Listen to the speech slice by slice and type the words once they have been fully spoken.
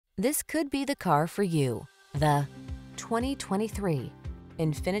This could be the car for you. The 2023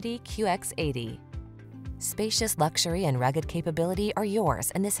 INFINITI QX80. Spacious luxury and rugged capability are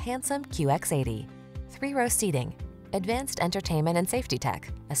yours in this handsome QX80. 3-row seating, advanced entertainment and safety tech,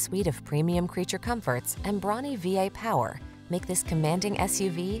 a suite of premium creature comforts, and brawny V8 power make this commanding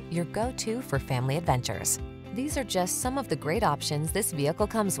SUV your go-to for family adventures. These are just some of the great options this vehicle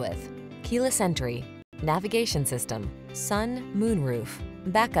comes with: keyless entry, navigation system, sun, moonroof,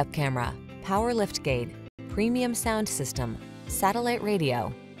 backup camera, power liftgate, premium sound system, satellite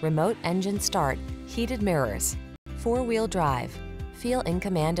radio, remote engine start, heated mirrors, 4-wheel drive. Feel in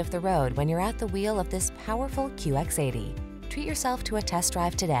command of the road when you're at the wheel of this powerful QX80. Treat yourself to a test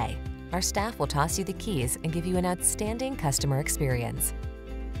drive today. Our staff will toss you the keys and give you an outstanding customer experience.